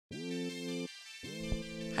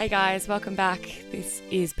Hey guys, welcome back. This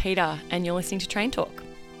is Peter and you're listening to Train Talk.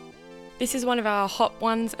 This is one of our Hot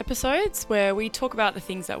Ones episodes where we talk about the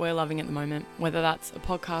things that we're loving at the moment, whether that's a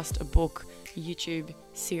podcast, a book, a YouTube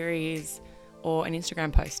series, or an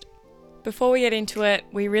Instagram post. Before we get into it,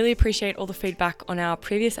 we really appreciate all the feedback on our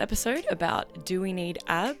previous episode about Do We Need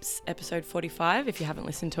Abs, episode 45. If you haven't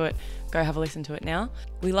listened to it, go have a listen to it now.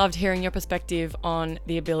 We loved hearing your perspective on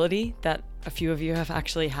the ability that a few of you have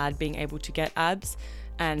actually had being able to get abs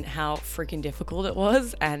and how freaking difficult it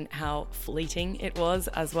was and how fleeting it was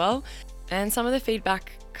as well. And some of the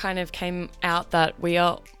feedback kind of came out that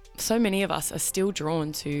so many of us are still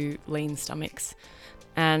drawn to lean stomachs.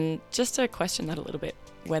 And just to question that a little bit,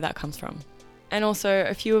 where that comes from. And also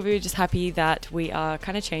a few of you are just happy that we are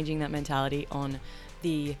kind of changing that mentality on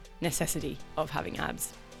the necessity of having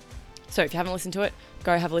abs. So if you haven't listened to it,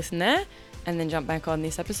 go have a listen there and then jump back on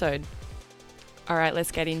this episode. All right,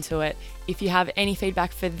 let's get into it. If you have any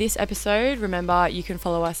feedback for this episode, remember you can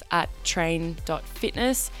follow us at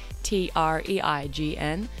train.fitness,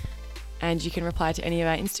 TREIGN, and you can reply to any of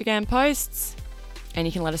our Instagram posts and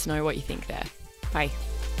you can let us know what you think there. Bye.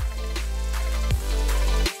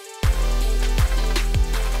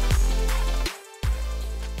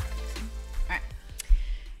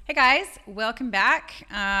 Hey guys, welcome back.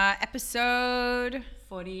 Episode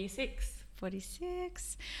 46.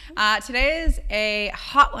 Today is a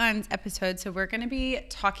Hot Ones episode, so we're going to be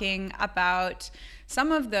talking about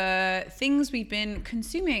some of the things we've been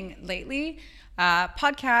consuming lately.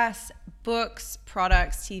 Podcasts, books,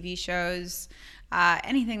 products, TV shows,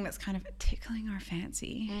 anything that's kind of tickling our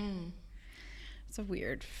fancy. It's a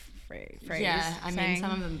weird phrase. Yeah, I mean,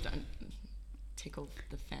 some of them don't tickle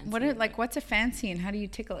the fancy. What's a fancy and how do you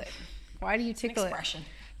tickle it? Why do you tickle it?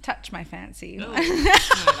 Touch my fancy. No,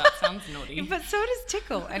 that sounds naughty. But so does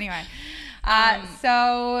tickle. Anyway,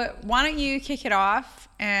 so why don't you kick it off?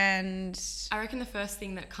 And I reckon the first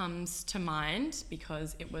thing that comes to mind,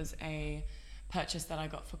 because it was a purchase that I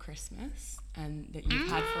got for Christmas and that you've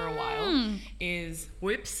had for a while, is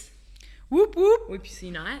Whoops. Whoop whoop. Whoops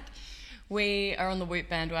Unite. We are on the Whoop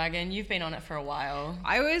bandwagon. You've been on it for a while.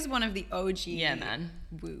 I was one of the OG. Yeah, man.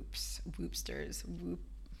 Whoopsters,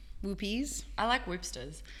 whoopies. I like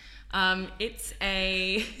Whoopsters. It's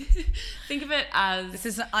a think of it as, this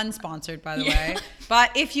is unsponsored, by the way,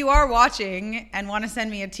 but if you are watching and want to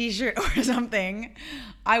send me a t-shirt or something,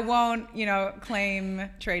 I won't claim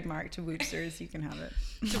trademark to Whoopsters. You can have it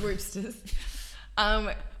to Whoopsters.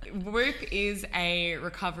 Whoop is a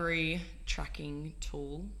recovery tracking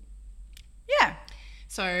tool. Yeah.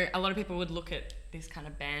 So a lot of people would look at this kind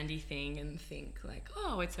of bandy thing and think like,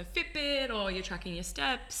 oh, it's a Fitbit, or you're tracking your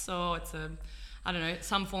steps, or it's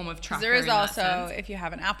some form of tracker. There is also, if you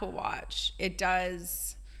have an Apple Watch, it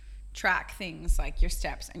does track things like your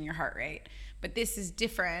steps and your heart rate. But this is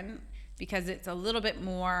different because it's a little bit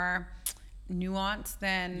more nuanced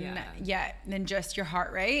than just your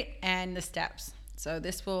heart rate and the steps. So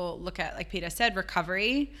this will look at, like Peter said,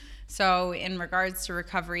 recovery. So in regards to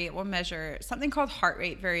recovery, it will measure something called heart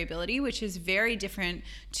rate variability, which is very different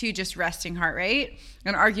to just resting heart rate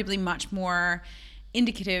and arguably much more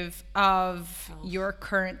indicative of your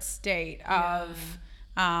current state of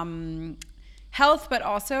health, but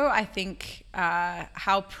also I think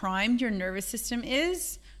how primed your nervous system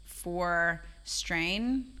is for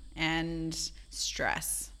strain and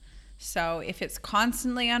stress. So if it's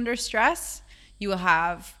constantly under stress, you will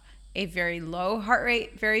have a very low heart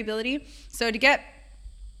rate variability. So to get,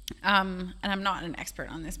 and I'm not an expert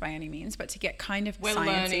on this by any means, but to get kind of we're sciencey,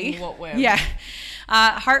 learning what we're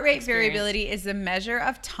heart rate variability is the measure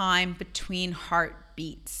of time between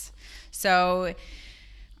heartbeats. So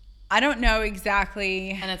I don't know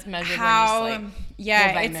exactly, and it's measured how, when you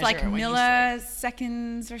sleep. It's like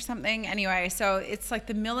milliseconds or something. Anyway, so it's like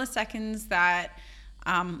the milliseconds that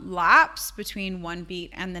lapse between one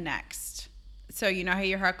beat and the next. So you know how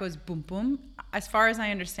your heart goes boom, boom? As far as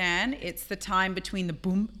I understand, it's the time between the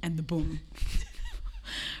boom and the boom.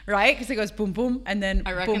 Right? Because it goes boom, boom, and then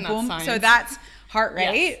boom, boom. Science. So that's heart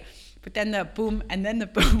rate. Yes. But then the boom and then the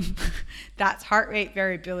boom, that's heart rate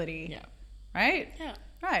variability. Yeah. Right? Yeah.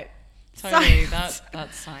 Right. Totally. That's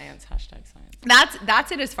science. #science.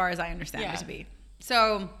 That's it as far as I understand it to be.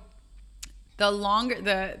 So the longer,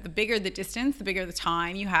 the bigger the distance, the bigger the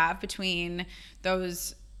time you have between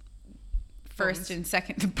those first and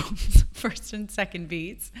second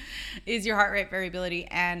beats is your heart rate variability.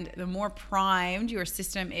 And the more primed your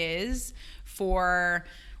system is for,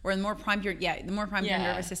 or the more primed your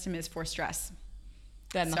nervous system is for stress,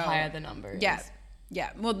 then the higher the number is.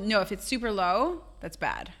 Yeah. Well, no, if it's super low, that's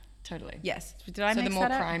bad. Totally. Yes. Did I So mix the more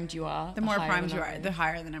that up? primed you are, The more higher primed the you number are, is. the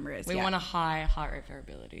higher the number is. We want a high heart rate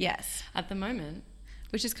variability. Yes. At the moment,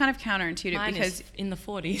 Which is kind of counterintuitive mine because is in the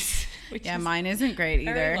 40s. Which yeah, is mine isn't great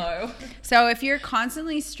either. very low. So if you're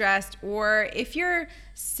constantly stressed, or if your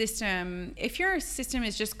system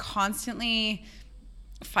is just constantly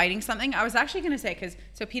fighting something, I was actually going to say,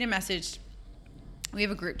 so Peter messaged, we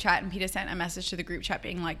have a group chat, and Peter sent a message to the group chat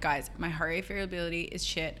being like, guys, my heart rate variability is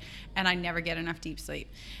shit and I never get enough deep sleep.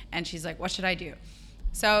 And she's like, what should I do?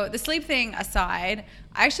 So the sleep thing aside,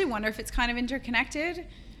 I actually wonder if it's kind of interconnected.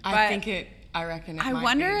 I reckon it I might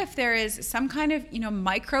wonder be. if there is some kind of,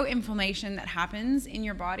 micro inflammation that happens in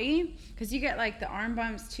your body, because you get like the arm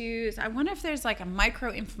bumps too. So I wonder if there's like a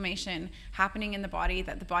micro inflammation happening in the body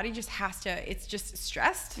that the body just it's just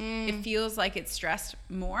stressed. It feels like it's stressed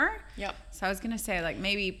more. Yep. So I was going to say like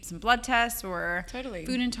maybe some blood tests or Totally.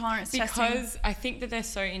 food intolerance testing. Because I think that they're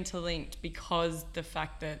so interlinked, because the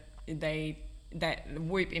fact that that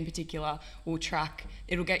Whoop in particular will track,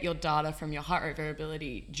 it'll get your data from your heart rate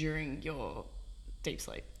variability during your deep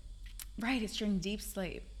sleep. Right, it's during deep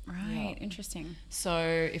sleep. Right, Yeah. interesting. So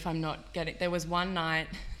if I'm not getting, there was one night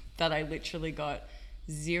that I literally got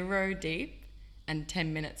 0 deep and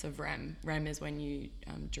 10 minutes of REM. REM is when you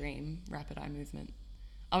dream, rapid eye movement.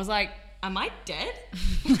 I was like, am I dead?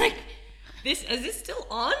 Like, is this still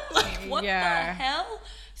on? Like, what the hell?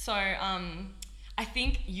 So, I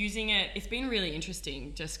think using it's been really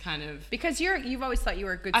interesting, just kind of... Because you've always thought you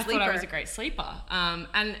were a good sleeper. I thought I was a great sleeper.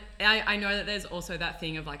 And I know that there's also that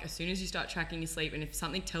thing of like, as soon as you start tracking your sleep, and if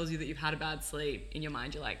something tells you that you've had a bad sleep, in your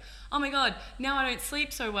mind you're like, oh my God, now I don't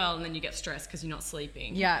sleep so well. And then you get stressed because you're not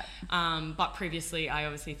sleeping. Yeah. But previously I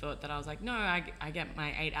obviously thought that I was like, no, I get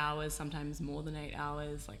my 8 hours, sometimes more than 8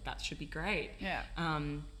 hours. Like, that should be great. Yeah.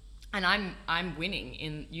 And I'm winning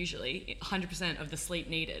in usually 100% of the sleep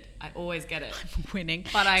needed. I always get it. Winning.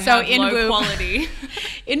 But I have low quality.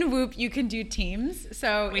 In Whoop, you can do teams.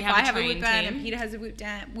 So if I have a Whoop band and Peter has a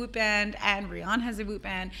Whoop band and Rian has a Whoop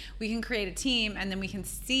band, we can create a team, and then we can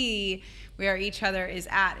see where each other is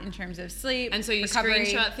at in terms of sleep, and so you recovery.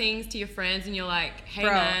 screenshot things to your friends and you're like, hey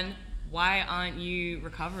Bro. man, why aren't you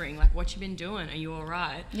recovering? Like, what you been doing? Are you all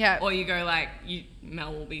right? Yeah. Or you go like,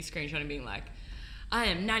 Mel will be screenshotting being like, I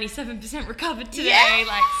am 97% recovered today. Yeah!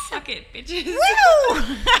 Like, suck it, bitches. Woo!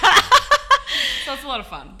 So it's a lot of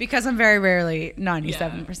fun. Because I'm very rarely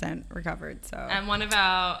 97% recovered. So And one of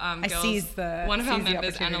our girls, seize the one of our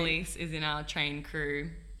members, opportunity. Annalise, is in our train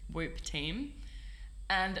crew Whoop team,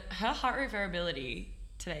 and her heart rate variability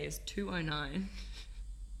today is 209.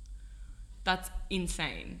 That's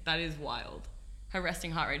insane. That is wild. Her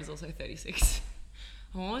resting heart rate is also 36.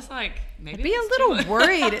 I'm almost like, maybe I'd be a that's too little much.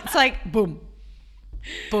 worried. It's like boom,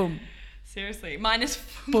 boom, Seriously, mine is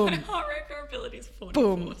Boom. my heart rate variability is 44.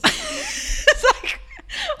 boom. It's like,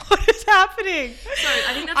 what is happening? So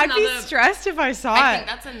I think that's I'd be another. stressed if I saw I it. think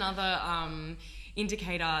that's another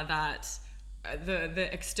indicator that the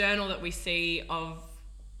external that we see of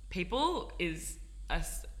people is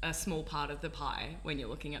a small part of the pie when you're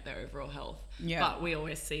looking at their overall health. Yeah. But we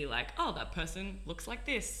always see like, oh, that person looks like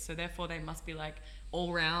this, so therefore they must be like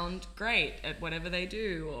all round great at whatever they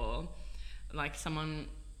do, or like someone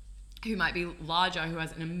who might be larger who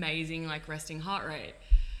has an amazing like resting heart rate.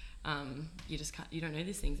 You don't know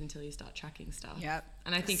these things until you start tracking stuff. Yep.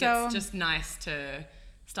 And I think So- it's just nice to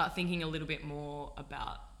start thinking a little bit more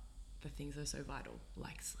about the things that are so vital,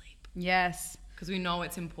 like sleep. Yes. Because we know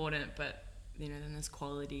it's important, but then there's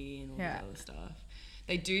quality and all Yeah. this other stuff.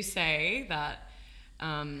 They do say that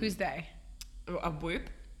Who's they? a Whoop.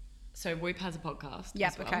 So Whoop has a podcast.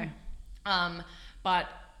 Yep, as well. okay. But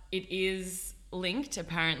it is linked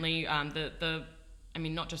apparently. I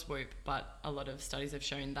mean, not just Whoop, but a lot of studies have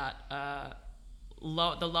shown that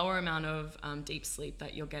the lower amount of deep sleep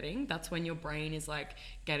that you're getting, that's when your brain is like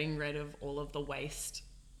getting rid of all of the waste.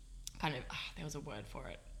 There was a word for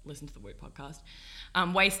it. Listen to the Whoop podcast.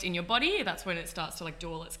 Waste in your body. That's when it starts to like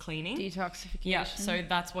do all its cleaning. Detoxification. Yeah, so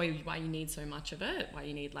that's why you need so much of it, why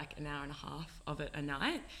you need like an hour and a half of it a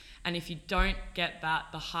night. And if you don't get that,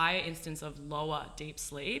 the higher instance of lower deep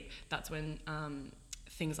sleep, that's when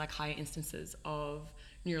things like higher instances of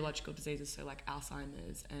neurological diseases, so like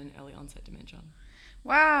Alzheimer's and early onset dementia.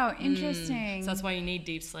 Wow, interesting. So that's why you need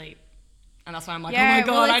deep sleep. And that's why I'm like, yeah, oh my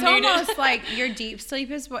God, well, it's I need almost it. like your deep sleep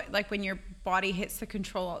is what, like when your body hits the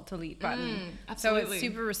Control-Alt-Delete button. So absolutely. it's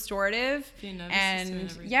super restorative. For your nervous system and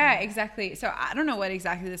everything. yeah, exactly. So I don't know what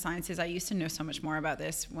exactly the science is. I used to know so much more about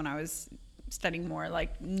this when I was studying more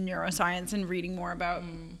like neuroscience and reading more about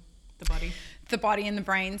The body. the body and the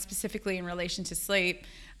brain, specifically in relation to sleep.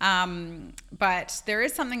 But there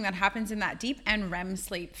is something that happens in that deep and REM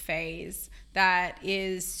sleep phase that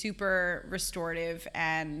is super restorative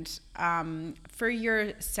and for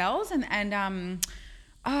your cells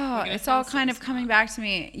it's all kind of coming back to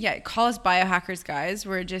me. Yeah, call us biohackers, guys.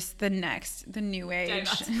 We're just the new age.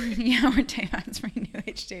 Yeah, we're Dave Asprey, new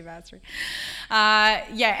age Dave Asprey.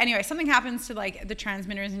 Anyway, something happens to like the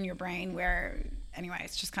transmitters in your brain where, anyway,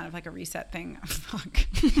 it's just kind of like a reset thing. Oh, fuck.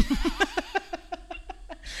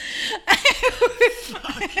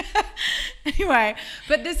 Anyway,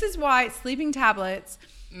 but this is why sleeping tablets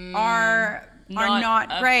are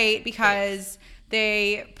not great, because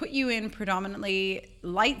they put you in predominantly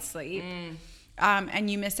light sleep, and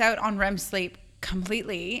you miss out on REM sleep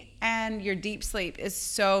completely, and your deep sleep is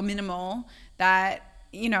so minimal that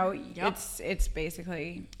it's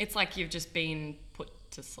basically, it's like you've just been put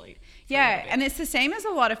to sleep. Yeah, and it's the same as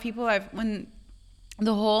a lot of people when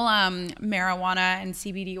the whole marijuana and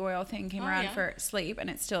CBD oil thing came around for sleep, and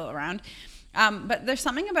it's still around. But there's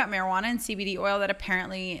something about marijuana and CBD oil that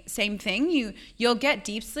apparently, same thing. You'll get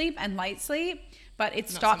deep sleep and light sleep, but it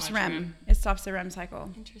stops so REM. It stops the REM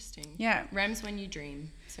cycle. Interesting. Yeah. REM's when you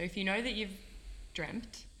dream. So if you know that you've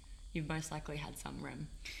dreamt, you've most likely had some REM.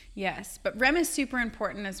 Yes, but REM is super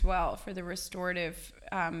important as well for the restorative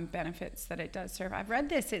benefits that it does serve. I've read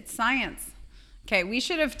this. It's science. Okay, we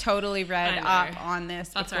should have totally read up on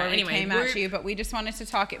this before we came at you, but we just wanted to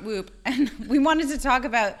talk at Whoop, and we wanted to talk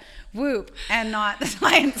about Whoop and not the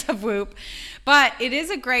science of Whoop. But it is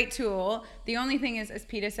a great tool. The only thing is, as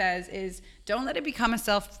PETA says, is don't let it become a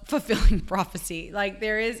self-fulfilling prophecy. Like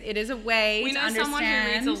it is a way to understand. We know someone who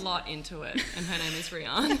reads a lot into it, and her name is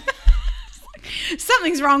Rian.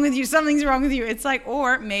 Something's wrong with you. Something's wrong with you. It's like,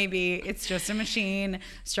 or maybe it's just a machine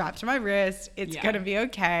strapped to my wrist. It's going to be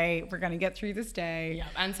okay. We're going to get through this day. Yeah.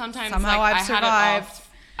 And sometimes somehow I've survived. Had it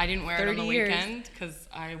off. I didn't wear it on the weekend because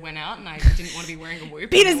I went out and I didn't want to be wearing a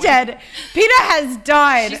Whoop. PETA's dead. PETA has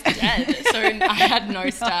died. She's dead. So I had no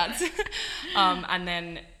stats. And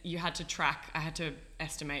then you had to track. I had to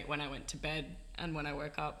estimate when I went to bed and when I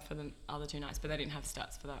woke up for the other 2 nights, but they didn't have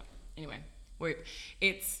stats for that. Anyway. Whoop.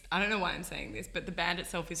 I don't know why I'm saying this, but the band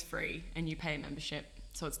itself is free and you pay a membership.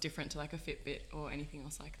 So it's different to like a Fitbit or anything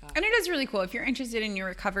else like that. And it is really cool if you're interested in your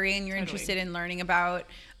recovery and you're interested in learning about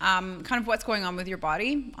kind of what's going on with your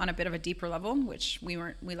body on a bit of a deeper level, which we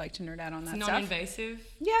like to nerd out on that stuff. Non-invasive?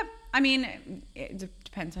 Yeah. I mean, it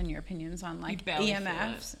depends on your opinions on like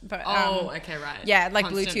EMFs. But, okay, right. Yeah, like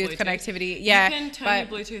Bluetooth connectivity. Yeah. You can turn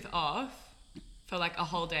your Bluetooth off for like a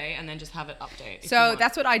whole day and then just have it update. So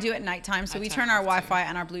that's what I do at nighttime. So we turn our Wi-Fi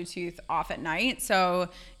and our Bluetooth off at night.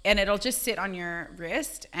 And it'll just sit on your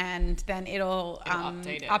wrist and then it'll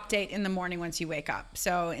update in the morning once you wake up.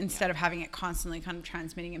 So instead of having it constantly kind of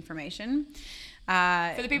transmitting information.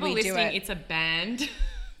 For the people listening, it's a band.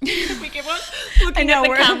 We keep on looking at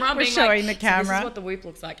the camera. We're showing the camera. So this is what the Whoop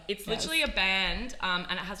looks like. It's literally a band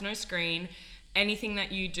and it has no screen. Anything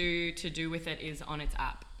that you do with it is on its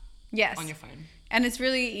app. Yes. On your phone. And it's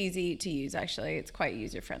really easy to use, actually. It's quite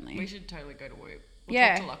user-friendly. We should totally go to Whoop. We'll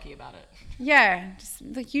talk to Lockie about it. Yeah. Just,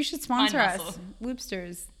 like, you should sponsor us.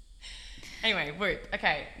 Whoopsters. Anyway, Whoop.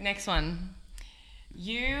 Okay, next one.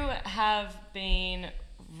 You have been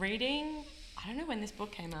reading... I don't know when this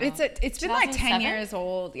book came out. It's been like 10 years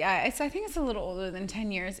old. Yeah, I think it's a little older than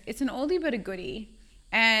 10 years. It's an oldie but a goodie.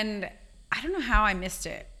 And I don't know how I missed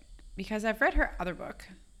it because I've read her other book,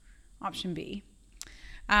 Option B.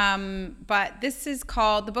 But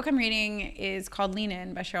the book I'm reading is called Lean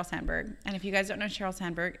In by Sheryl Sandberg. And if you guys don't know Sheryl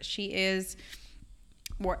Sandberg, she was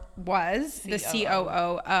the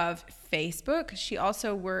COO of Facebook. She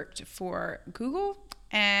also worked for Google,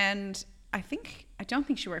 and I don't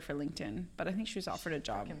think she worked for LinkedIn, but I think she was offered a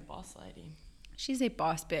job. Fucking boss lady. She's a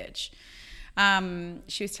boss bitch.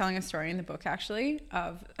 She was telling a story in the book, actually,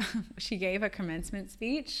 of she gave a commencement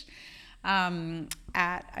speech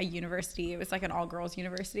at a university. It was like an all-girls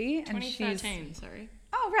university. And 2013, sorry.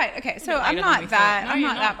 Oh, right. Okay. So I'm not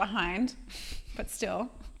that behind, but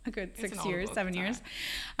still a good 6 years, 7 years.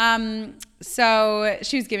 So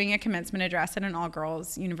she was giving a commencement address at an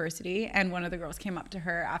all-girls university, and one of the girls came up to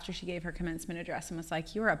her after she gave her commencement address and was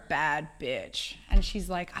like, "You're a bad bitch." And she's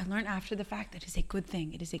like, "I learned after the fact that it's a good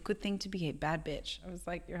thing. It is a good thing to be a bad bitch." I was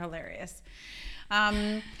like, "You're hilarious."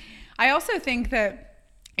 I also think that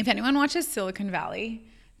if anyone watches Silicon Valley,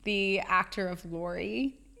 the actor of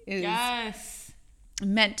Laurie is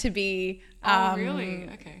meant to be really?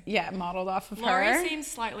 Okay. Yeah, modeled off of Laurie her. Laurie seems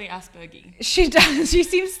slightly Aspergy. She does. She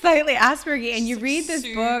seems slightly Aspergy, and you read this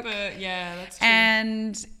book. Yeah, that's true.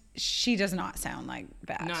 And she does not sound like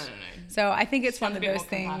that. No. So I think it's one Sounds of a bit those more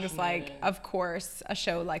things compassionate like, and- of course, a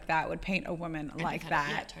show like that would paint a woman like empathetic,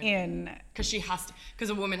 that totally. in. Because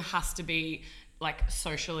a woman has to be like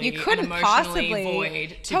socially You couldn't and emotionally possibly- void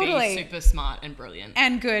to totally. be super smart and brilliant.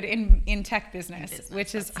 And good in tech business,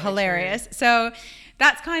 which is that's so hilarious. So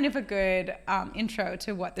that's kind of a good intro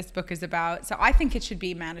to what this book is about. So I think it should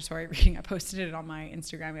be mandatory reading. I posted it on my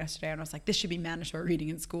Instagram yesterday and I was like, this should be mandatory reading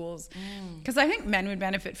in schools. Because I think men would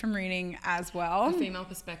benefit from reading as well. A female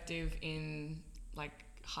perspective in like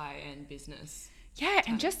high-end business. Yeah,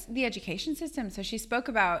 and just the education system. So she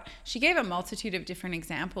gave a multitude of different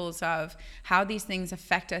examples of how these things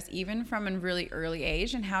affect us even from a really early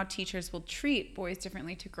age, and how teachers will treat boys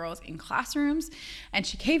differently to girls in classrooms. And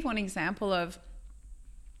she gave one example of,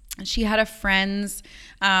 she had a friend's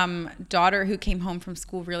daughter who came home from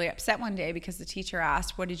school really upset one day because the teacher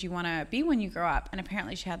asked, what did you want to be when you grow up? And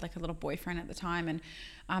apparently she had like a little boyfriend at the time,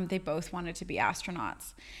 and they both wanted to be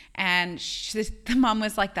astronauts. And the mom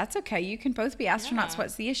was like, that's okay, you can both be astronauts. Yeah.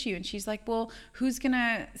 What's the issue? And she's like, well, who's going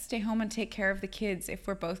to stay home and take care of the kids if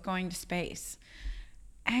we're both going to space?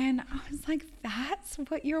 And I was like, that's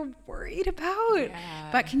what you're worried about? Yeah.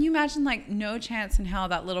 But can you imagine, like, no chance in hell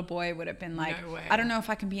that little boy would have been like, No way. I don't know if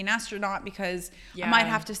I can be an astronaut because I Yeah. might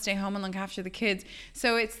have to stay home and look after the kids.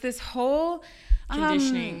 So it's this whole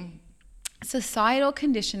Conditioning. societal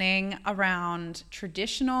conditioning around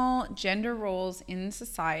traditional gender roles in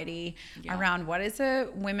society, Yeah. around what is a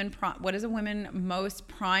woman most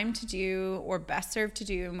primed to do or best served to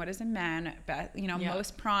do, and what is a man Yeah.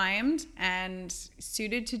 most primed and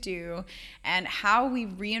suited to do, and how we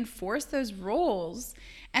reinforce those roles.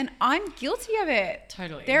 And I'm guilty of it.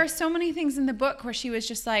 Totally. There are so many things in the book where she was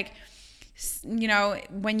just like,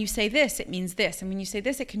 when you say this, it means this. And when you say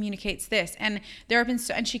this, it communicates this. And there have been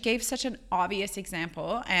and she gave such an obvious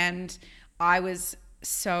example. And I was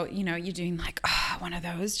so, you're doing like, one of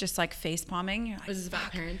those, just like face palming. You're like, Was this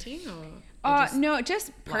about parenting or no,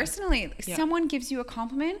 just personally. Yeah. Someone gives you a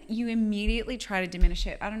compliment, you immediately try to diminish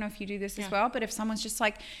it. I don't know if you do this as well, but if someone's just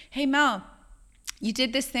like, hey, Mel, you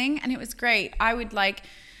did this thing and it was great, I would like,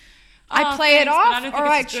 I play it off, or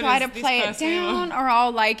I try to play it down, or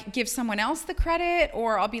I'll like give someone else the credit,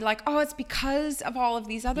 or I'll be like, oh, it's because of all of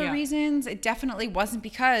these other reasons. It definitely wasn't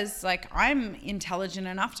because like I'm intelligent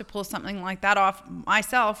enough to pull something like that off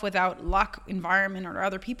myself without luck, environment, or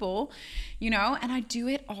other people, and I do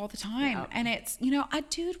it all the time. Yep. And it's, a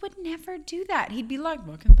dude would never do that. He'd be like,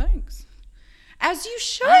 fucking thanks. As you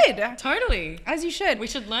should. Totally. As you should. We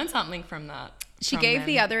should learn something from that. She gave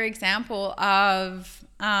the other example of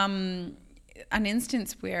an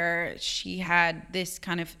instance where she had this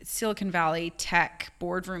kind of Silicon Valley tech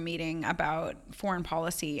boardroom meeting about foreign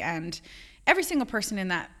policy, and every single person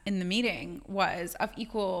in the meeting was of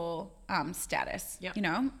equal status,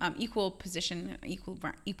 equal position,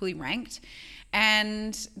 equally ranked.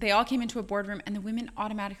 And they all came into a boardroom, and the women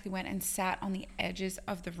automatically went and sat on the edges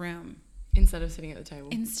of the room. Instead of sitting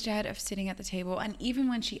at the table. And even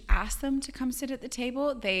when she asked them to come sit at the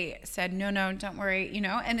table, they said, no, don't worry,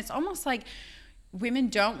 and it's almost like women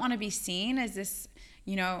don't want to be seen as this,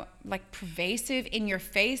 like pervasive in your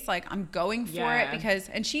face, like I'm going for it because,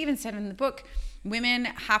 and she even said in the book, women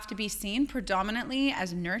have to be seen predominantly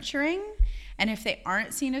as nurturing. And if they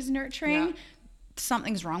aren't seen as nurturing,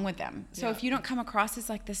 something's wrong with them. So if you don't come across as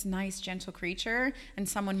like this nice, gentle creature, and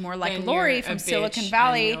someone more like Then Lori you're from a Silicon bitch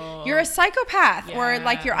Valley, and you're a psychopath, or Yeah.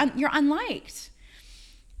 like you're unliked.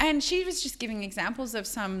 And she was just giving examples of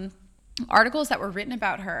some articles that were written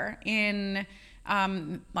about her in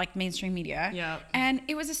like mainstream media. Yeah. And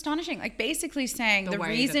it was astonishing. Like basically saying the way that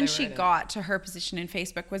reason they she wrote it. got to her position in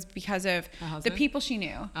Facebook was because of the husband? people she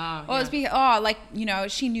knew. Oh, Well, it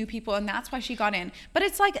was she knew people, and that's why she got in. But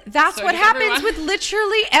it's like, that's So what did happens everyone. with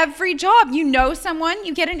literally every job. You know someone,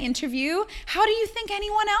 you get an interview. How do you think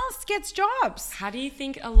anyone else gets jobs? How do you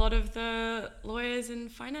think a lot of the lawyers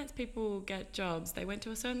and finance people get jobs? They went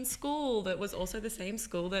to a certain school that was also the same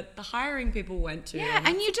school that the hiring people went to. Yeah,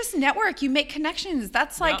 and you just network, you make connections.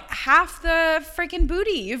 That's like Yep. half the freaking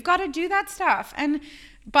booty. You've got to do that stuff.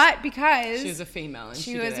 But because She was a female and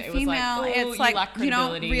she did was it. a It was like, female, oh, it's you lack like you don't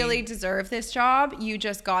credibility. really deserve this job. You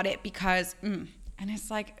just got it because, and it's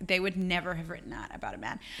like they would never have written that about a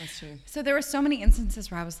man. That's true. So there were so many instances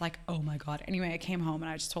where I was like, oh my God. Anyway, I came home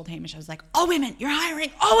and I just told Hamish, I was like, all women, you're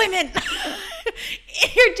hiring all women in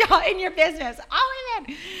your job, in your business, all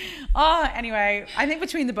women. Oh, anyway, I think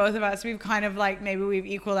between the both of us, we've kind of like, maybe we've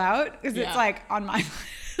equaled out because Yeah. it's like on my side,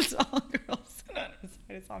 it's all girls. And on his side,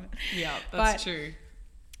 it's all men. Yeah, that's But true.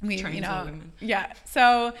 we, Trains all women. Yeah.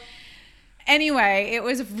 So anyway, it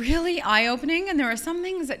was really eye-opening, and there were some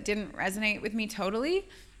things that didn't resonate with me totally.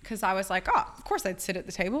 because I was like, oh, of course I'd sit at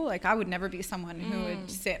the table. Like, I would never be someone who would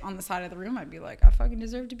sit on the side of the room. I'd be like, I fucking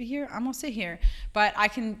deserve to be here. I'm gonna sit here. But I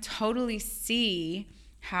can totally see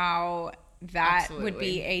how that would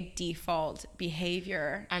be a default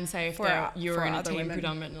behavior. And say if you're in a team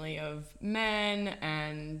predominantly of men,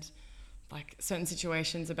 and like certain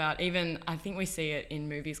situations about, even I think we see it in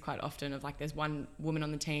movies quite often, of like there's one woman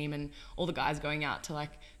on the team and all the guys going out to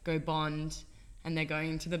like go bond, and they're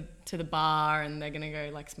going to the bar and they're gonna go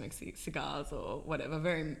like smoke cigars or whatever,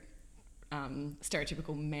 very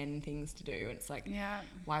stereotypical men things to do. And it's like,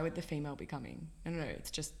 why would the female be coming? I don't know, it's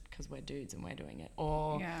just because we're dudes and we're doing it.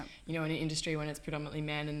 Or you know, in an industry when it's predominantly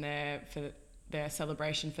men, and their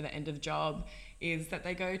celebration for the end of the job is that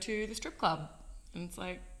they go to the strip club, and it's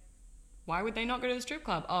like, why would they not go to the strip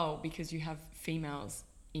club? Oh, because you have females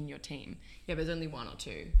in your team. Yeah, but there's only one or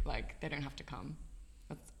two. Like, they don't have to come.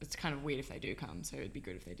 It's kind of weird if they do come, so it'd be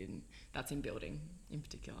good if they didn't. That's in building in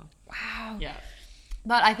particular. Wow. Yeah.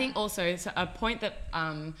 But I think also a point that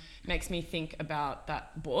makes me think about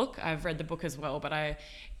that book, I've read the book as well, but I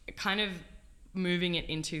kind of moving it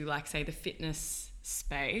into like, say, the fitness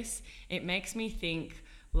space, it makes me think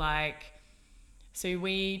like, so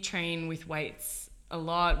we train with weights a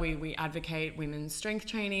lot. We advocate women's strength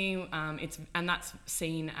training. And that's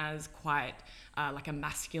seen as quite like a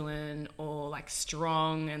masculine or like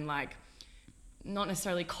strong and like not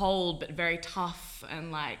necessarily cold, but very tough,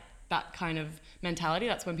 and like that kind of mentality.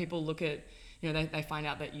 That's when people look at, you know, they find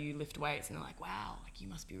out that you lift weights and they're like, wow, like you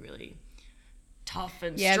must be really tough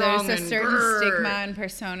and strong. Yeah, there's a certain stigma and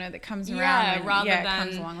persona that comes around. And, rather than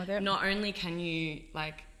comes along with it. Not only can you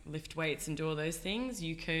like lift weights and do all those things,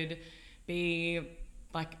 you could be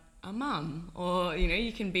like a mum, or you know,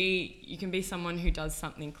 you can be someone who does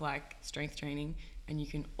something like strength training, and you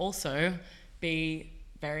can also be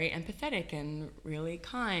very empathetic and really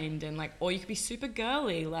kind, and like, or you could be super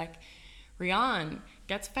girly, like Rianne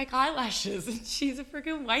gets fake eyelashes and she's a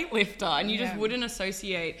freaking weightlifter, and you just wouldn't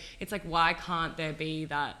associate. It's like, why can't there be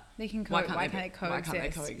that? They can why can't they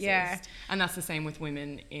coexist? Yeah, and that's the same with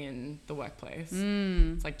women in the workplace.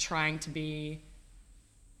 It's like trying to be.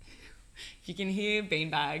 If you can hear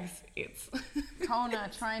beanbags, it's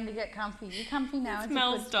Kona trying to get comfy. You comfy now? It's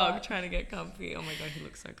Mel's dog trying to get comfy. Oh my god, he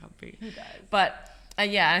looks so comfy. He does. But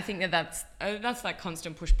yeah, I think that's that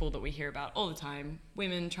constant push pull that we hear about all the time.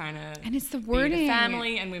 Women trying to and it's the wording be in a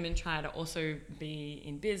family, and women trying to also be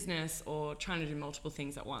in business or trying to do multiple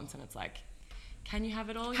things at once. And it's like, can you have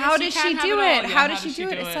it all? How does she do it? How does she do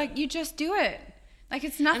it? It's like, you just do it. Like,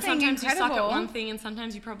 it's nothing sometimes incredible. You suck at one thing, and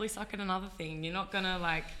sometimes you probably suck at another thing. You're not gonna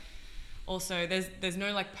like. Also, there's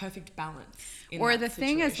no like perfect balance. Or the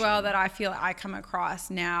thing as well that I feel I come across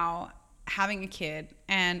now, having a kid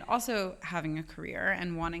and also having a career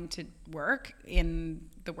and wanting to work in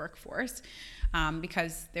the workforce,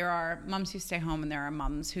 because there are mums who stay home and there are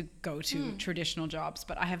mums who go to traditional jobs,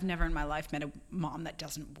 but I have never in my life met a mom that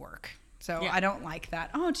doesn't work. So I don't like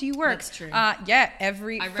that. Oh, do you work? That's true. Yeah,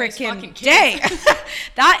 every freaking day.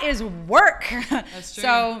 That is work. That's true.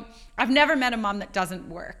 So I've never met a mom that doesn't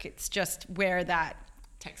work. It's just where that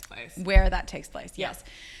takes place. Yes.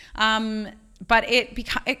 But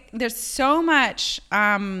there's so much,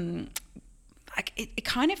 like it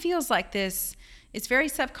kind of feels like this. It's very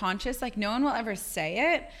subconscious, like no one will ever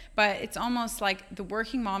say it, but it's almost like the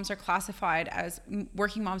working moms are classified as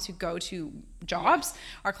working moms who go to jobs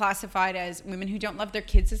are classified as women who don't love their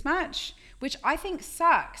kids as much, which I think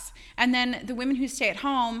sucks. And then the women who stay at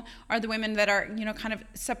home are the women that are, you know, kind of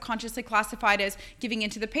subconsciously classified as giving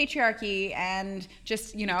into the patriarchy and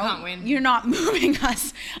just, you know, can't win. You're not moving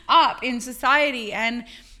us up in society. And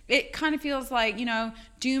it kind of feels like, you know,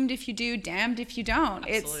 doomed if you do, damned if you don't.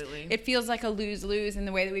 Absolutely. It feels like a lose-lose in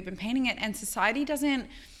the way that we've been painting it. And society doesn't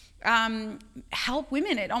help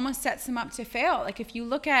women. It almost sets them up to fail. Like if you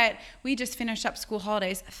look at, we just finished up school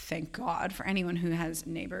holidays. Thank God for anyone who has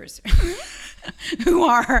neighbors who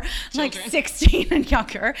are like 16 and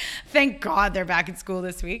younger. Thank God they're back at school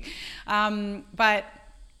this week. But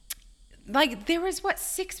like there was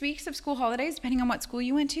 6 weeks of school holidays, depending on what school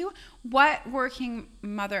you went to. What working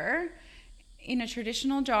mother in a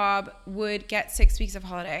traditional job would get 6 weeks of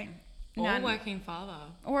holiday? None. Or working father.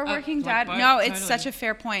 Or working dad. Like no, it's such a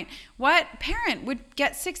fair point. What parent would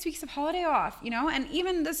get 6 weeks of holiday off, you know? And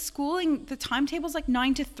even the schooling, the timetable's like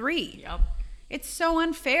 9 to 3. Yep. It's so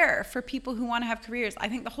unfair for people who want to have careers. I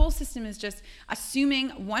think the whole system is just assuming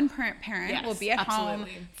one parent will be at home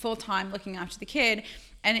full-time looking after the kid.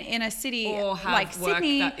 And in a city like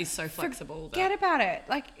Sydney, that is so flexible. Forget about it.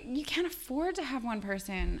 Like you can't afford to have one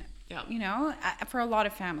person, you know, for a lot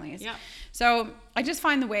of families. Yep. So I just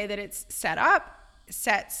find the way that it's set up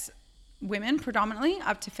sets women predominantly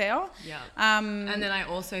up to fail. Yeah. And then I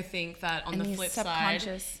also think that on the flip side,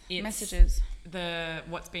 it's messages.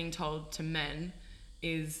 What's being told to men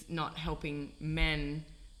is not helping men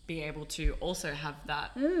be able to also have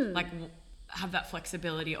that have that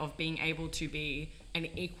flexibility of being able to be an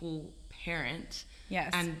equal parent. Yes.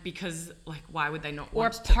 And because, like, why would they not or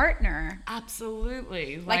want partner?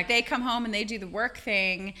 Absolutely. Like they come home and they do the work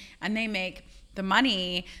thing and they make the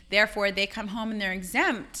money, therefore they come home and they're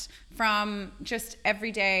exempt from just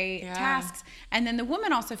everyday tasks. And then the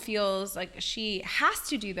woman also feels like she has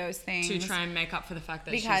to do those things to try and make up for the fact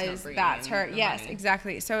that because she's not bringing that's in her. the Yes, money.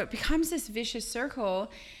 exactly. So it becomes this vicious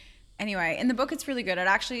circle. Anyway, in the book it's really good. It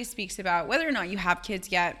actually speaks about whether or not you have kids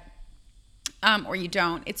yet, or you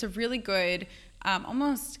don't. It's a really good,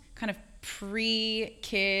 almost kind of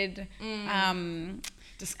pre-kid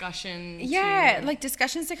discussion. like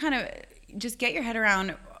discussions to kind of just get your head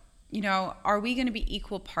around, are we going to be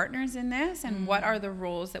equal partners in this, and what are the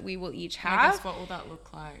roles that we will each have? I guess what will that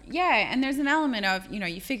look like? Yeah, and there's an element of,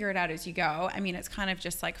 you figure it out as you go. I mean, it's kind of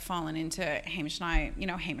just like fallen into Hamish and I,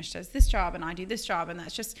 Hamish does this job and I do this job, and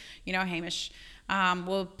that's just, Hamish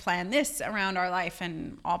we'll plan this around our life,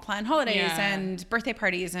 and I'll plan holidays and birthday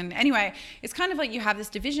parties. And anyway, it's kind of like you have this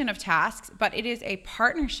division of tasks, but it is a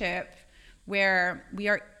partnership where we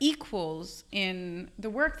are equals in the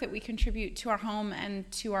work that we contribute to our home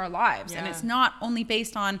and to our lives. And it's not only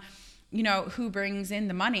based on, who brings in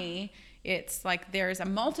the money. It's like there's a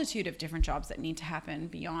multitude of different jobs that need to happen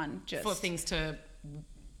beyond just... for things to,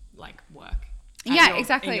 like, work.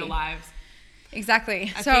 Exactly. In your lives.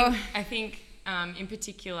 Exactly. I think in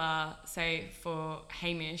particular, say for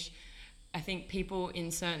Hamish, I think people in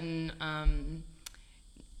certain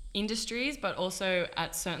industries, but also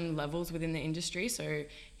at certain levels within the industry. So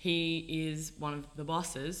he is one of the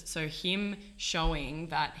bosses. So him showing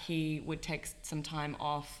that he would take some time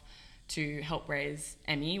off to help raise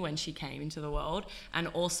Emmy when she came into the world, and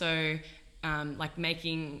also like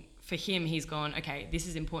making, for him, he's gone, okay, this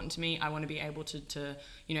is important to me. I want to be able to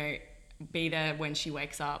be there when she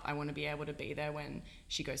wakes up. I want to be able to be there when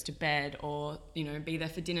she goes to bed, or be there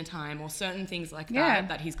for dinner time, or certain things like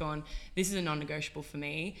that he's gone, this is a non-negotiable for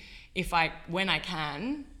me. When I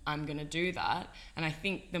can, I'm going to do that. And I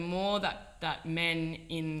think the more that men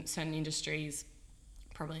in certain industries,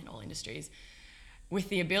 probably in all industries, with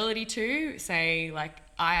the ability to say, like,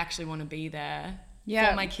 I actually want to be there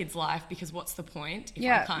for my kid's life, because what's the point if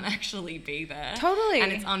I can't actually be there? Totally.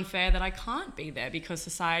 And it's unfair that I can't be there because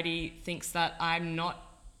society thinks that I'm not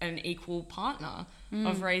an equal partner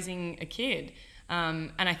of raising a kid.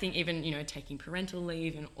 And I think even, taking parental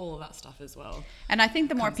leave and all of that stuff as well. And I think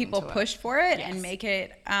the more people push for it and make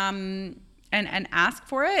it and ask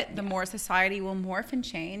for it, the more society will morph and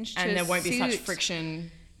change. And there won't be such friction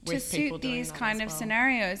with people doing these that kind as of well.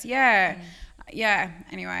 scenarios. Yeah.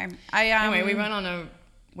 Anyway,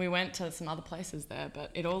 we went to some other places there, but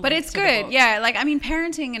it all. But it's good, yeah. Like, I mean,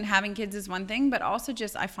 parenting and having kids is one thing, but also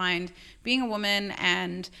just I find being a woman,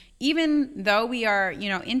 and even though we are,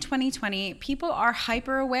 in 2020, people are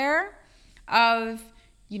hyper aware of,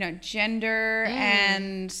 gender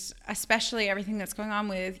and especially everything that's going on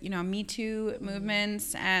with, Me Too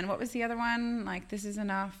movements, and what was the other one? Like, this is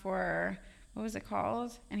enough, or what was it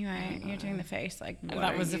called? Anyway, you're doing the face, like, what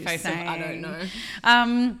that was the face saying? of I don't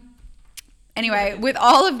know. Anyway, with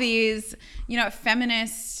all of these,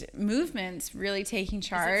 feminist movements really taking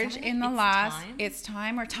charge it's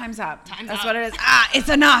time or time's up. That's what it is. It's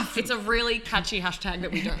enough. It's a really catchy hashtag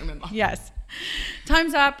that we don't remember. Yes.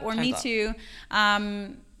 Time's up, or Me Too.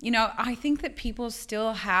 I think that people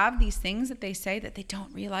still have these things that they say that they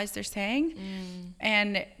don't realize they're saying.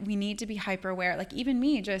 And we need to be hyper aware. Like, even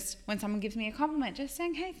me, just when someone gives me a compliment, just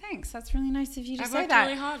saying, hey, thanks. That's really nice of you to say that. I worked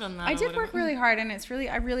really hard on that. I did work really hard, and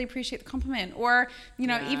I really appreciate the compliment. Or,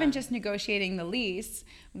 even just negotiating the lease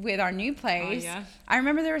with our new place. Oh, yeah. I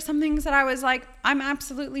remember there were some things that I was like, I'm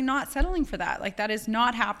absolutely not settling for that. Like, that is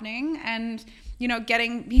not happening. And,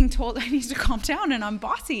 being told I need to calm down and I'm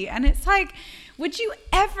bossy. And it's like, would you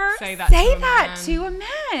ever say that to a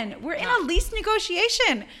man? We're in a lease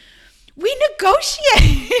negotiation. We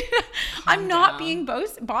negotiate. I'm not being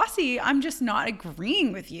bossy. I'm just not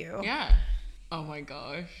agreeing with you. Yeah. Oh my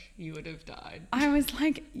gosh, you would have died. I was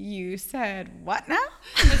like, you said what now?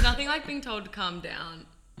 There's nothing like being told to calm down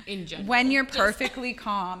in general. When you're perfectly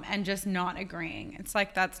calm and just not agreeing. It's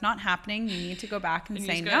like, that's not happening. You need to go back and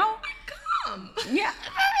say no. Calm. Yeah,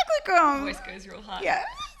 perfectly calm. Voice goes real high. Yeah.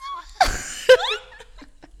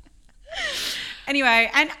 Anyway,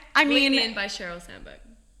 and I mean... Lean In by Sheryl Sandberg.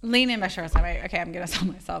 Lean In by Sheryl Sandberg. Okay, I'm going to sell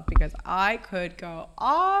myself because I could go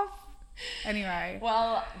off Anyway.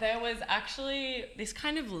 Well, there was actually, this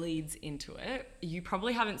kind of leads into it. You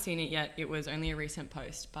probably haven't seen it yet. It was only a recent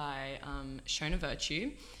post by Shona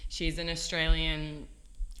Virtue. She's an Australian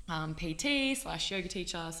PT / yoga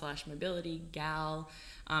teacher / mobility gal,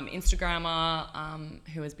 Instagrammer,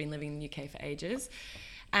 who has been living in the UK for ages.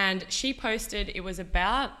 And she posted,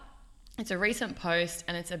 it's a recent post,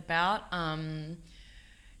 and it's about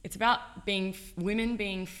women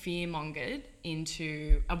being fear-mongered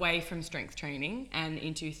away from strength training and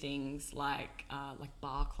into things like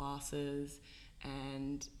bar classes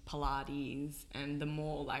and Pilates and the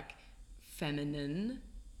more like feminine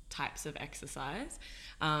types of exercise,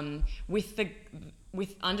 with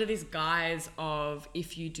under this guise of,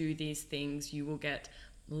 if you do these things you will get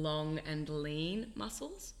long and lean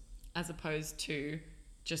muscles as opposed to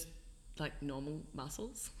just like normal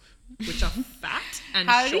muscles, which are fat and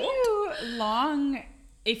How short. do you long?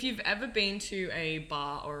 If you've ever been to a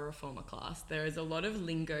bar or a reformer class, there is a lot of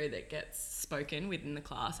lingo that gets spoken within the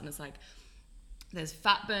class, and it's like, there's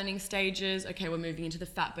fat burning stages. Okay, we're moving into the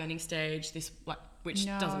fat burning stage. Which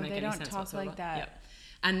doesn't make any sense whatsoever. No, they don't talk like that. Yep.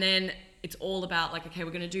 And then it's all about like, okay,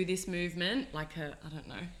 we're going to do this movement, like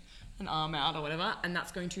an arm out or whatever, and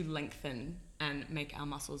that's going to lengthen and make our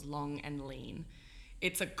muscles long and lean.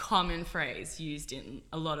 It's a common phrase used in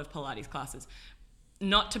a lot of Pilates classes.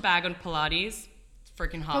 Not to bag on Pilates, it's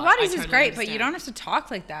freaking hard. Pilates is great, but you don't have to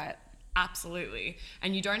talk like that. Absolutely.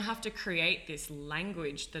 And you don't have to create this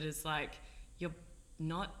language that is like, you're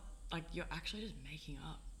actually just making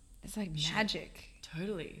up. It's like magic.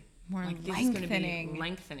 Totally. More like, lengthening. This is going to be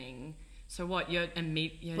lengthening. So what?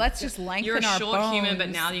 Let's just lengthen You're a our short bones. human, but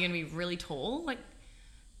now you're going to be really tall. Like,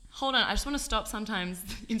 hold on. I just want to stop sometimes.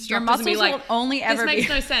 Your muscles be like, will only ever this makes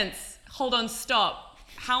no sense. Hold on, stop.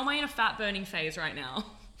 How am I in a fat burning phase right now?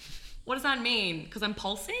 What does that mean? Because I'm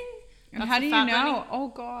pulsing? And how do you know? Burning? Oh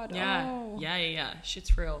God. Yeah. Oh. Yeah.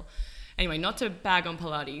 Shit's real. Anyway, not to bag on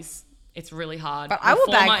Pilates. It's really hard. But I will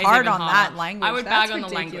bag hard on that language. I would bag on the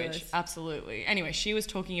language. Absolutely. Anyway, she was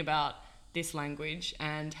talking about this language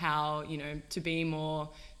and how,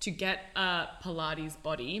 to get a Pilates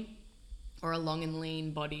body or a long and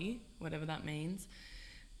lean body, whatever that means,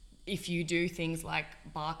 if you do things like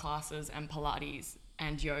bar classes and Pilates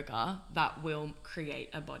and yoga, that will create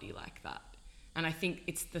a body like that. And I think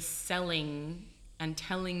it's the selling and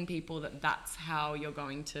telling people that that's how you're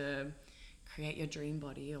going to create your dream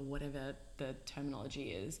body, or whatever the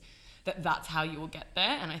terminology is, that's how you will get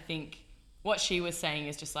there. And I think what she was saying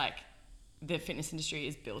is just like, the fitness industry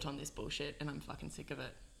is built on this bullshit and I'm fucking sick of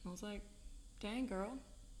it. I was like, dang girl,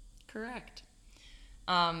 correct.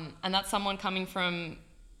 And that's someone coming from,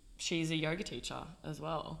 she's a yoga teacher as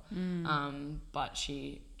well, but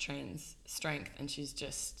she trains strength, and she's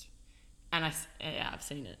just, and I've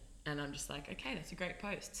seen it, and I'm just like, okay, that's a great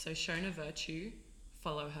post. So Shona Virtue,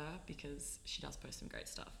 follow her because she does post some great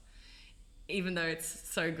stuff. Even though it's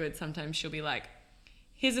so good, sometimes she'll be like,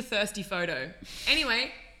 here's a thirsty photo.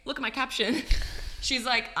 Anyway, look at my caption. She's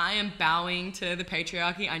like, I am bowing to the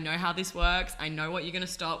patriarchy. I know how this works. I know what you're going to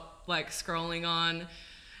stop like scrolling on.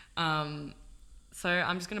 So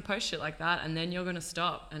I'm just going to post shit like that, and then you're going to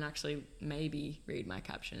stop and actually maybe read my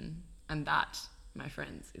caption. And that, my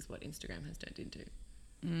friends, is what Instagram has turned into.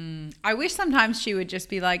 I wish sometimes she would just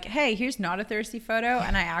be like, hey, here's not a thirsty photo,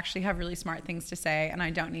 and I actually have really smart things to say, and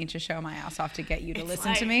I don't need to show my ass off to get you to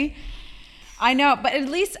listen to me. I know, but at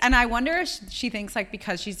least, and I wonder if she thinks like,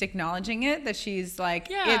 because she's acknowledging it, that she's like,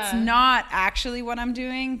 it's not actually what I'm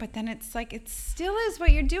doing, but then it's like, it still is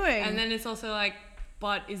what you're doing. And then it's also like,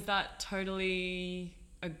 but is that totally,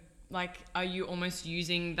 are you almost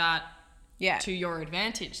using that to your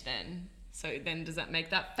advantage then? So then does that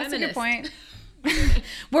make that feminist? That's a good point.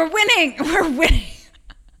 We're winning.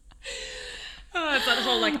 It's that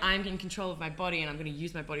whole like, I'm in control of my body and I'm going to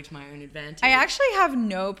use my body to my own advantage. I actually have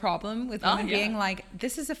no problem with women being like,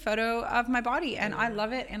 this is a photo of my body and I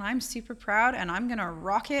love it and I'm super proud and I'm going to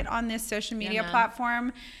rock it on this social media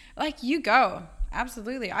platform. Like, you go.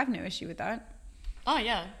 Absolutely. I have no issue with that. Oh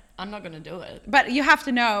yeah. I'm not going to do it. But you have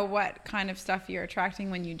to know what kind of stuff you're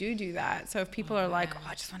attracting when you do that. So if people are like, oh,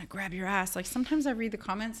 I just want to grab your ass. Like, sometimes I read the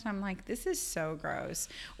comments and I'm like, this is so gross.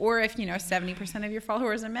 Or if, 70% of your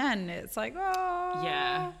followers are men, it's like, oh,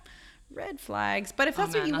 yeah, red flags. But if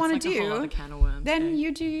that's what you want to do, then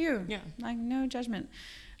you do you. Yeah. Like, no judgment.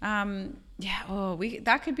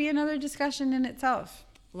 That could be another discussion in itself.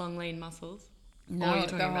 Long, lean muscles. No,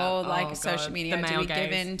 the whole social media. Do we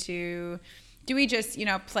give in to... Do we just,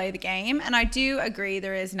 play the game? And I do agree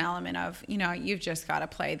there is an element of, you've just got to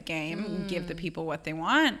play the game and give the people what they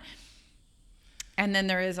want. And then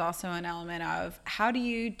there is also an element of how do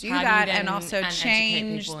you do How do you that then and also educate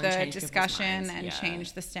change people and the change people's discussion minds? and Yeah.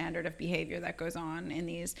 change the standard of behavior that goes on in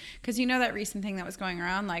these. Because you know that recent thing that was going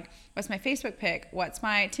around, like, what's my Facebook pic? What's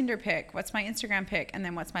my Tinder pic? What's my Instagram pic? And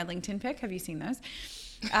then what's my LinkedIn pic? Have you seen those?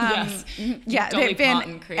 Yes. Yeah, Dolly they've been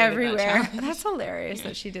Parton created that everywhere. challenge. That's hilarious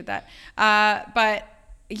that she did that. But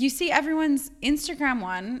you see everyone's Instagram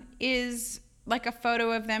one is like a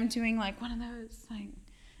photo of them doing like one of those like,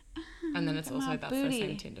 And then it's look at also my that's the booty.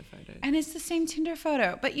 same Tinder photo. And it's the same Tinder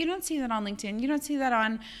photo, but you don't see that on LinkedIn. You don't see that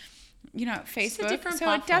on, Facebook. different So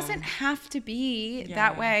platform. it doesn't have to be Yeah.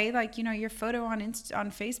 that way. Like, your photo on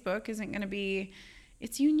Facebook isn't going to be,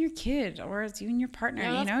 it's you and your kid or it's you and your partner,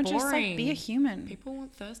 Yeah, that's just like be a boring. human. People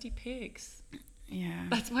want thirsty pics. Yeah.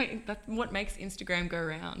 That's what makes Instagram go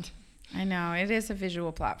round. I know. It is a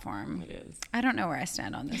visual platform. It is. I don't know where I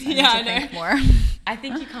stand on this. I Yeah, need to I know. think more. I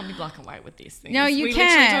think you can't be black and white with these things. No, you we literally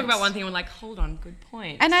can't. talk about one thing and we're like, hold on, good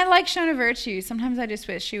point. And I like Shona Virtue. Sometimes I just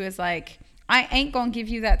wish she was like, I ain't gonna give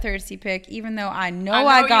you that thirsty pic, even though I know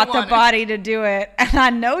I you got the want it. body to do it, and I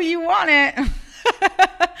know you want it,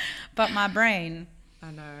 but my brain.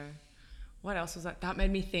 I know. What else was that? That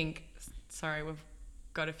made me think. Sorry, we've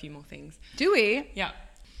got a few more things. Do we? Yeah.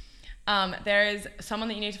 There is someone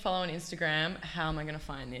that you need to follow on Instagram. How am I going to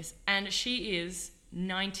find this? And she is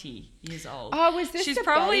 90 years old. Oh, was this She's the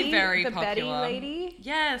probably Betty, very the Betty popular. lady?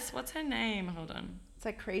 Yes. What's her name? Hold on. It's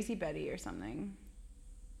like Crazy Betty or something.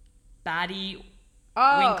 Baddie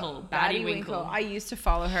Oh, Winkle. Baddie Winkle. I used to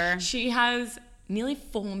follow her. She has nearly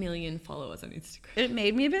 4 million followers on Instagram. It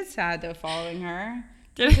made me a bit sad though following her.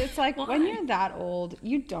 Did it? It's like Why? when you're that old,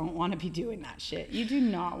 you don't want to be doing that shit. You do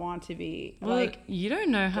not want to be Well, like you don't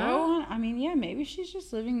know her. go on. I mean, yeah, maybe she's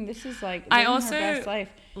just living. This is like I living also her best life.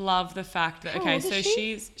 love the fact that How okay, old is so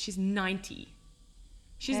she? she's 90.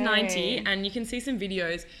 She's Hey. 90, and you can see some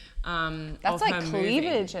videos. That's of like her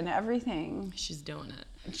cleavage moving. and everything. She's doing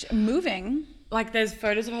it. Moving. Like there's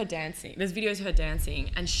photos of her dancing. There's videos of her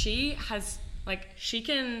dancing, and she has she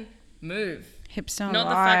can move. Hips don't Not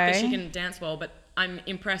lie. the fact that she can dance well, but I'm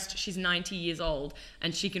impressed. She's 90 years old,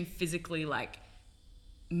 and she can physically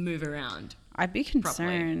move around, I'd be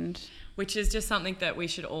concerned. which is just something that we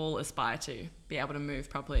should all aspire to, be able to move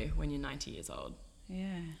properly when you're 90 years old. Yeah.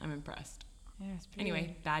 I'm impressed. Yeah. It's pretty.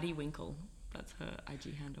 Anyway, Baddie Winkle. That's her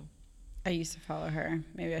IG handle. I used to follow her.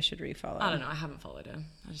 Maybe I should refollow. I don't know. I haven't followed her.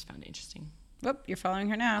 I just found it interesting. Whoop, you're following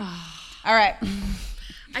her now. All right.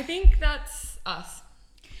 I think that's us.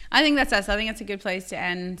 I think that's us. I think it's a good place to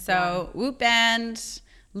end. So, Whoop Band,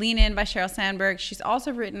 Lean In by Sheryl Sandberg. She's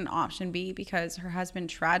also written Option B because her husband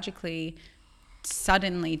tragically,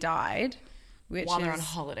 suddenly died, which While they're on is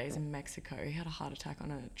holidays in Mexico, he had a heart attack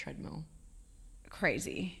on a treadmill.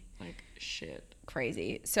 crazy. Like, shit.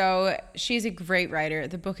 Crazy. So she's a great writer.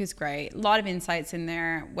 The book is great. A lot of insights in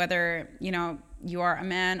there. Whether, you are a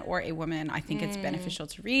man or a woman, I think it's beneficial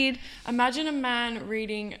to read. Imagine a man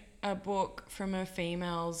reading a book from a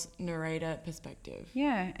female's narrator perspective.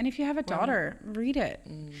 Yeah. And if you have a daughter, read it.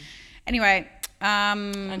 Anyway.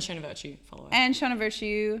 And Shona Virtue, follow it. And Shona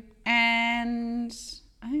Virtue. And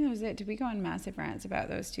I think that was it. Did we go on massive rants about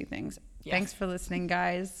those two things? Yes. Thanks for listening,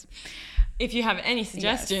 guys. If you have any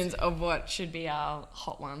suggestions of what should be our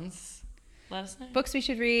hot ones, let us know. Books we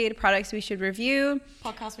should read, products we should review,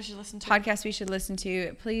 Podcasts we should listen to. podcasts we should listen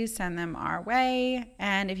to, please send them our way.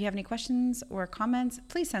 And if you have any questions or comments,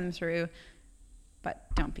 please send them through. But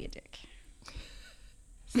don't be a dick.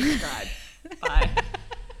 Subscribe. Bye.